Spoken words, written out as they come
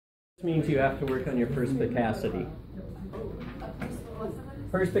Means you have to work on your perspicacity.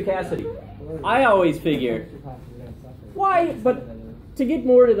 Perspicacity. I always figure, why, but to get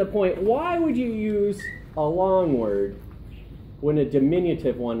more to the point, why would you use a long word when a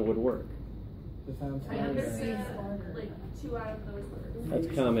diminutive one would work? I understand like 2 out of those words. That's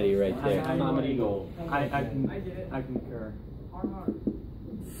comedy right there. Comedy gold. I concur.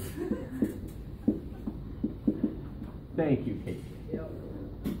 Thank you, Kate.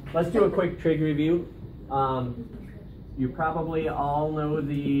 Let's do a quick trig review. You probably all know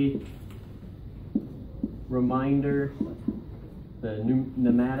the reminder, the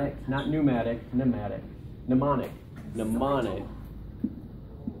mnemonic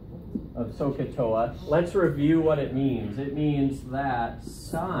of SOHCAHTOA. Let's review what it means. It means that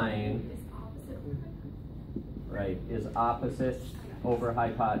sine, right, is opposite over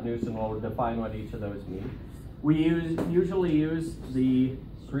hypotenuse, and we'll define what each of those mean. We usually use the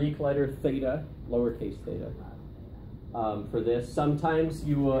Greek letter theta, lowercase theta, for this. Sometimes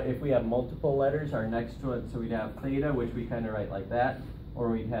you will, if we have multiple letters, are next to it, so we'd have theta, which we kind of write like that, or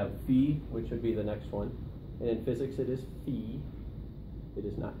we'd have phi, which would be the next one. And in physics, it is phi. It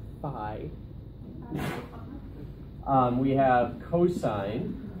is not phi. We have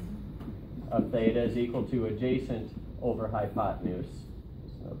cosine of theta is equal to adjacent over hypotenuse.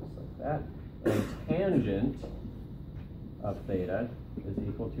 Just notice like that. And tangent of theta is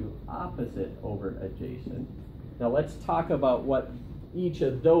equal to opposite over adjacent. Now let's talk about what each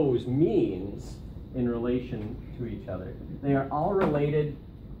of those means in relation to each other. They are all related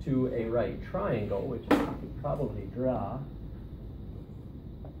to a right triangle, which I could probably draw.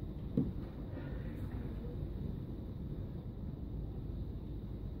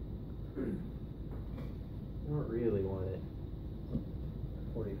 I don't really want it.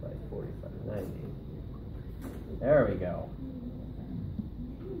 45, 45, 90. There we go.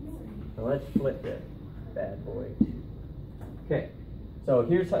 So let's flip it, bad boy. Okay, so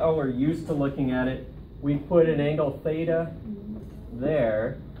here's how we're used to looking at it. We put an angle theta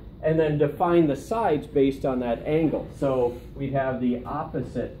there, and then define the sides based on that angle. So we'd have the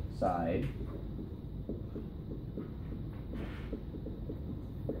opposite side.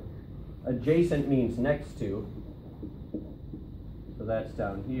 Adjacent means next to. So that's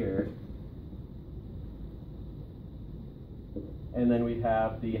down here. And then we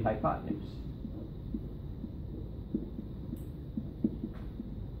have the hypotenuse.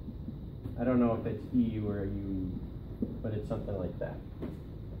 I don't know if it's EU or U, but it's something like that.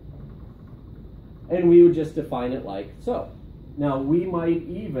 And we would just define it like so. Now we might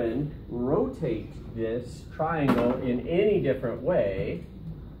even rotate this triangle in any different way.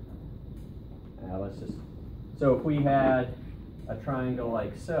 So if we had a triangle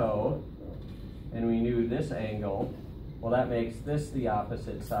like so, and we knew this angle, well, that makes this the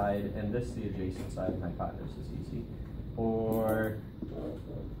opposite side and this the adjacent side, and hypotenuse is easy. Or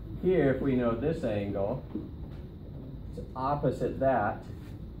here, if we know this angle, it's opposite that,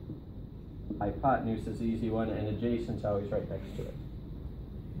 hypotenuse is the easy one, and adjacent's always right next to it.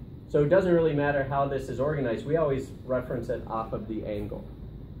 So it doesn't really matter how this is organized. We always reference it off of the angle.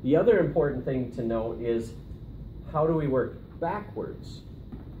 The other important thing to know is how do we work backwards?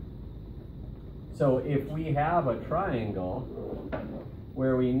 So if we have a triangle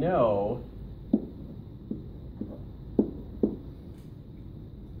where we know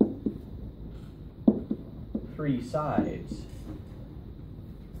three sides,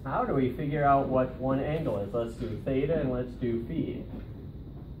 how do we figure out what one angle is? Let's do theta and let's do phi.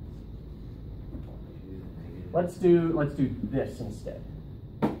 Let's do this instead.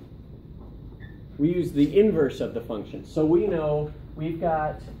 We use the inverse of the function. So we know we've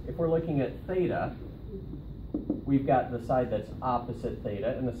got, if we're looking at theta, we've got the side that's opposite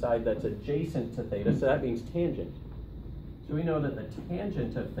theta and the side that's adjacent to theta, so that means tangent. So we know that the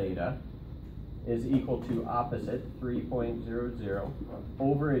tangent of theta is equal to opposite, 3.00,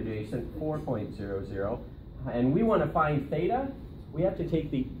 over adjacent, 4.00. And we want to find theta, we have to take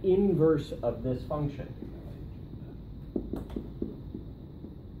the inverse of this function.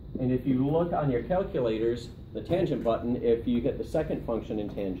 And if you look on your calculators, the tangent button, if you hit the second function in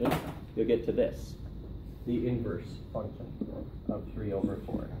tangent, you'll get to this, the inverse function of 3 over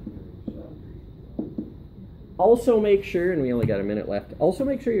 4. Also make sure, and we only got a minute left, also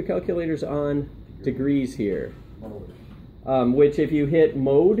make sure your calculator's on degrees here. Which if you hit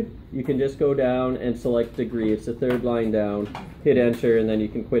mode, you can just go down and select degree. It's the third line down, hit enter, and then you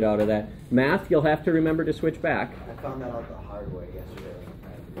can quit out of that. Math, you'll have to remember to switch back. I found that out the hard way yesterday.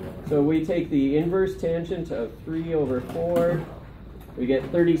 So we take the inverse tangent of 3 over 4, we get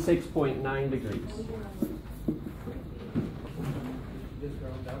 36.9 degrees. Just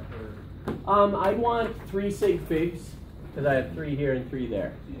round up. I want 3 sig figs, because I have 3 here and 3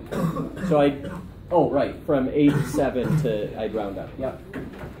 there. So from 8 to 7 to, I'd round up, yep.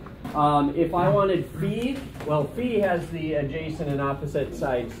 If I wanted phi, well, phi has the adjacent and opposite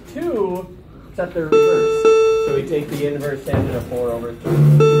sides too, except they're reversed. So we take the inverse tangent of 4 over 3.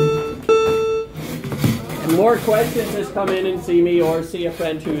 And more questions, just come in and see me or see a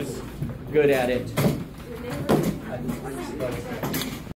friend who's good at it.